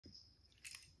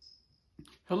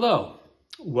Hello,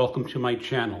 welcome to my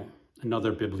channel,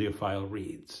 Another Bibliophile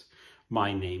Reads.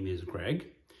 My name is Greg,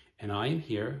 and I am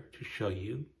here to show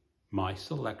you my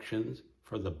selections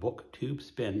for the BookTube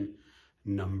Spin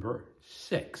number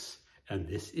 6. And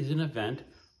this is an event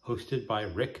hosted by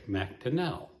Rick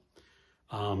McDonnell.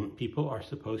 People are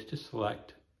supposed to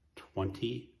select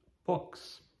 20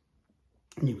 books.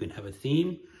 You can have a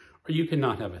theme or you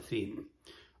cannot have a theme.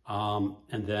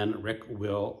 And then Rick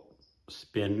will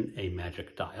spin a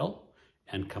magic dial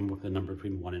and come with a number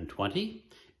between 1 and 20,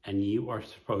 and you are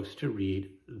supposed to read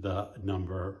the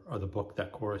number or the book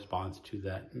that corresponds to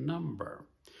that number.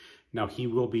 Now, he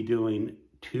will be doing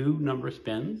 2 number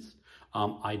spins.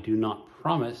 I do not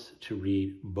promise to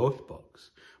read both books,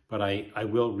 but I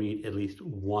will read at least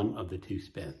one of the 2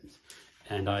 spins,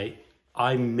 and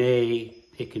I may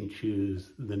pick and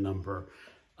choose the number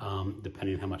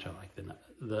depending on how much I like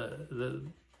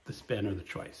the spin or the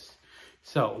choice.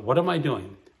 So what am I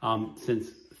doing? Since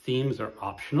themes are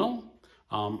optional,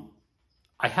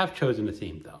 I have chosen a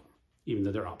theme though, even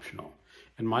though they're optional.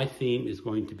 And my theme is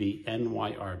going to be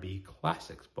NYRB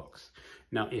Classics books.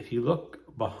 Now, if you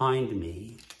look behind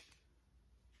me,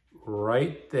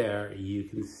 right there, you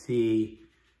can see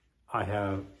I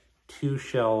have 2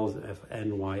 shelves of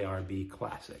NYRB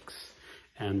Classics.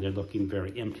 And they're looking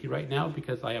very empty right now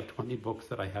because I have 20 books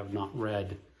that I have not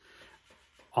read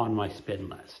on my spin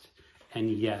list. And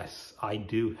yes, I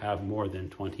do have more than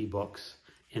 20 books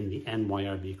in the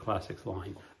NYRB Classics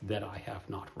line that I have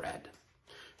not read.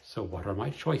 So what are my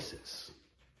choices?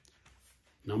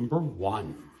 Number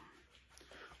 1,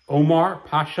 Omer,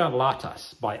 Pasha,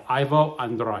 Latas by Ivo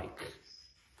Andric.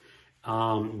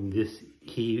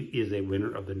 He is a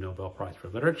winner of the Nobel Prize for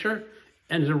Literature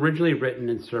and is originally written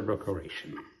in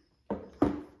Serbo-Croatian.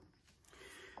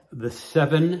 The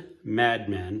 7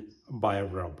 Madmen by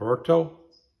Roberto,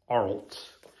 Arlt.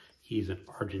 He's an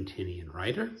Argentinian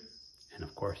writer, and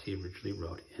of course he originally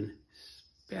wrote in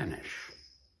Spanish.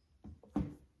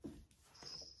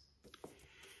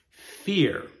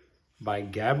 Fear by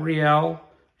Gabriel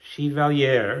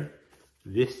Chevallier.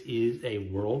 This is a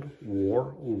World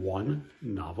War I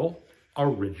novel,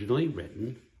 originally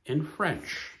written in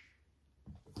French.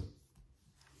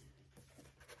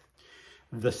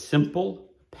 The Simple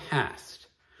Past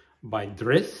by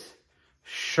Driss.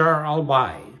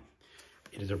 Chraibi.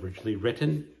 It is originally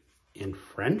written in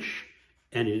French,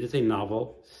 and it is a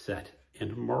novel set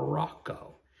in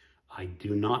Morocco. I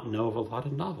do not know of a lot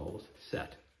of novels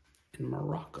set in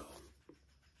Morocco.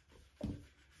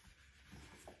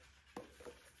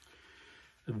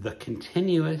 The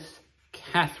Continuous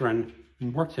Katherine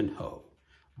Mortenhor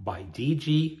by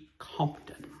Ge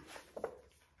Compton.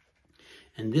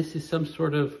 And this is some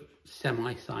sort of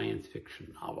semi-science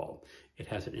fiction novel. It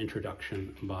has an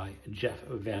introduction by Jeff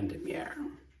Vandermeer.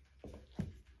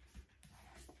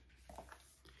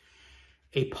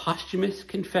 A Posthumous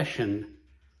Confession,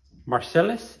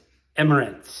 Marcellus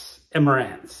Emants.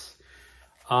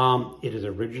 It is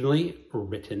originally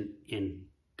written in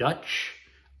Dutch,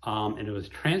 and it was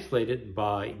translated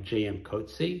by J.M.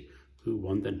 Coetzee, who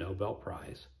won the Nobel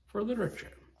Prize for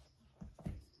Literature.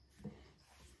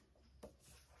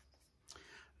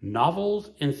 Novels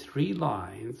in 3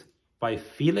 Lines by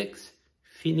Felix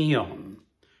Feneon,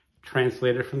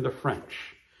 translated from the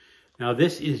French. Now,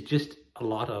 this is just a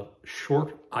lot of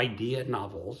short idea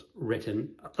novels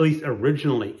written, at least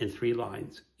originally, in 3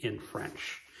 lines in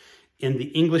French. In the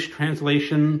English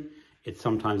translation, it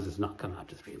sometimes does not come out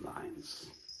to 3 lines.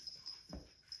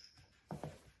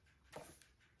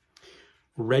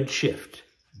 Redshift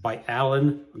by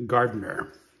Alan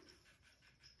Garner.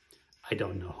 I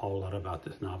don't know a whole lot about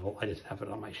this novel. I just have it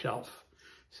on my shelf.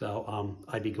 So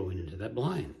I'd be going into that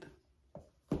blind.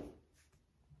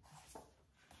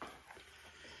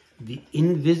 The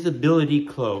Invisibility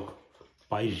Cloak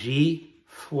by Ge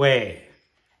Fei,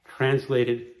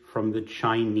 translated from the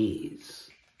Chinese.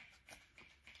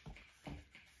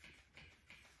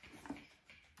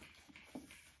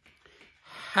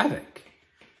 Havoc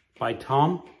by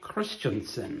Tom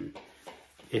Kristensen.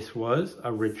 This was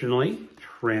originally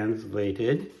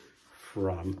translated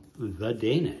from the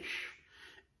Danish,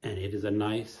 and it is a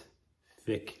nice,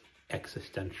 thick,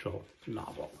 existential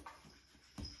novel.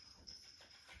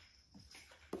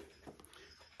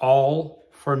 All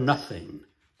for Nothing,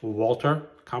 Walter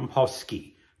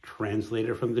Kempowski,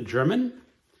 translated from the German,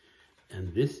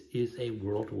 and this is a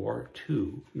World War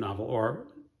II novel, or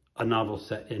a novel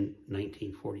set in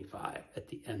 1945, at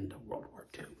the end of World War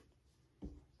II.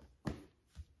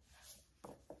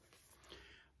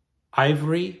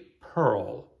 Ivory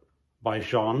Pearl by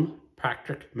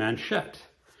Jean-Patrick Manchette.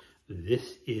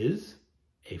 This is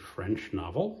a French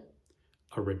novel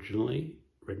originally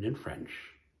written in French.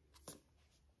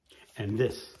 And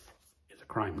this is a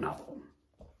crime novel.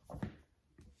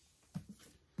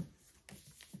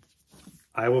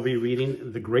 I will be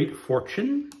reading The Great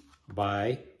Fortune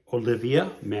by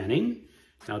Olivia Manning.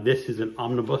 Now this is an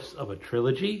omnibus of a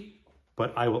trilogy,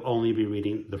 but I will only be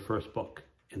reading the first book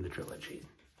in the trilogy.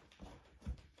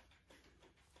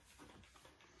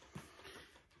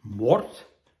 Morte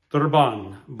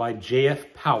by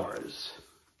J.F. Powers.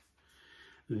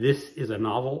 This is a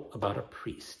novel about a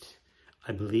priest.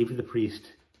 I believe the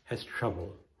priest has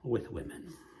trouble with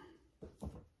women.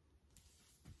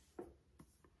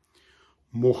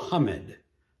 Mohammed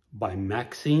by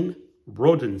Maxime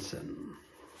Rodinson.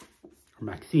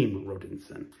 Maxime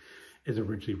Rodinson is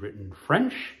originally written in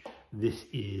French. This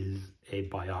is a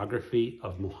biography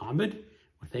of Muhammad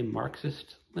with a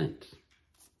Marxist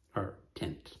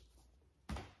tint.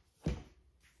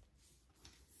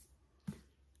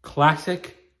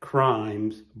 Classic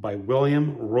Crimes by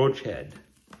William Rochehead.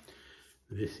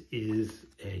 This is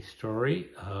a story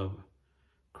of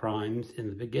crimes in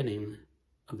the beginning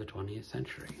of the 20th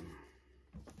century.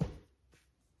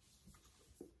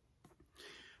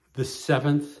 The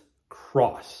Seventh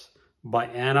Cross by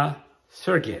Anna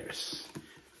Sergers,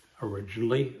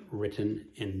 originally written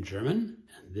in German,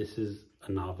 and this is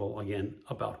a novel, again,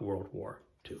 about World War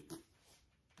II.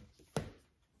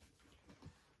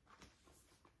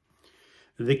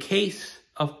 The Case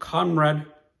of Konrad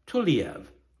Tuliev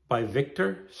by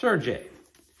Victor Sergey,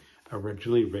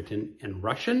 originally written in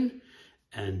Russian,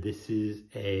 and this is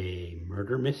a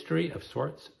murder mystery of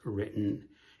sorts written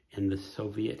in the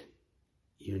Soviet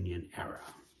Union era.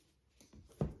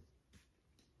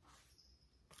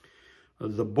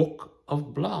 The Book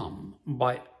of Blam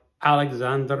by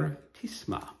Alexander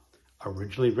Tisma,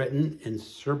 originally written in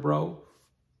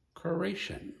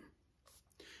Serbo-Croatian.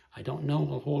 I don't know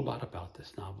a whole lot about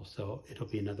this novel, so it'll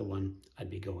be another one I'd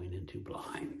be going into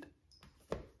blind.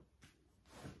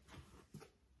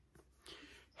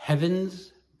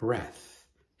 Heaven's Breath,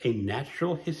 A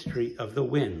Natural History of the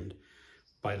Wind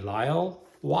by Lyle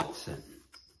Watson.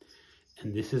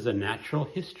 And this is a natural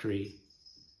history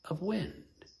of wind.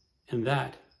 And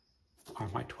that are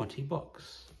my 20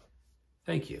 books.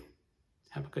 Thank you.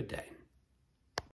 Have a good day.